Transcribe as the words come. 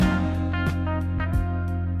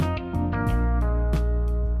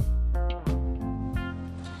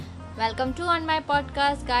Welcome to on my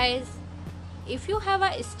podcast, guys. If you have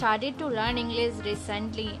started to learn English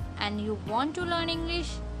recently and you want to learn English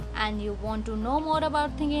and you want to know more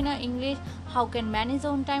about things in English, how can manage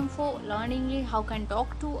own time for learn English, how can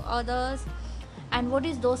talk to others, and what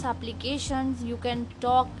is those applications you can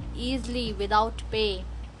talk easily without pay,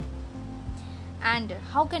 and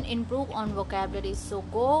how can improve on vocabulary. So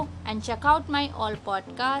go and check out my all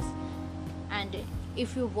podcasts. And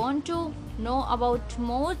if you want to know about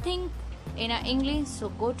more things in English, so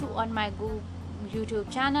go to on my YouTube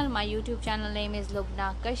channel. My YouTube channel name is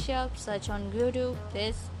Lubna Kashyap. Search on YouTube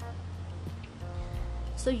this,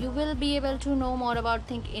 so you will be able to know more about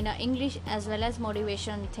things in English as well as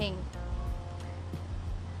motivation thing.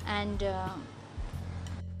 And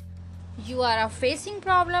you are facing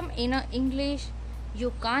problem in English,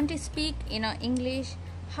 you can't speak in English,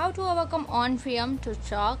 how to overcome on freedom to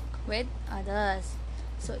talk with others.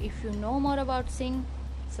 So if you know more about sing,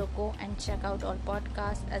 so go and check out all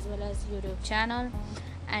podcasts as well as YouTube channel.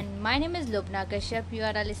 And my name is Lubna Kashyap. You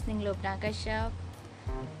are listening Lubna Kashyap,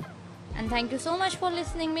 and thank you so much for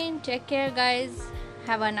listening me. Take care, guys.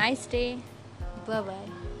 Have a nice day. Bye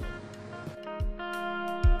bye.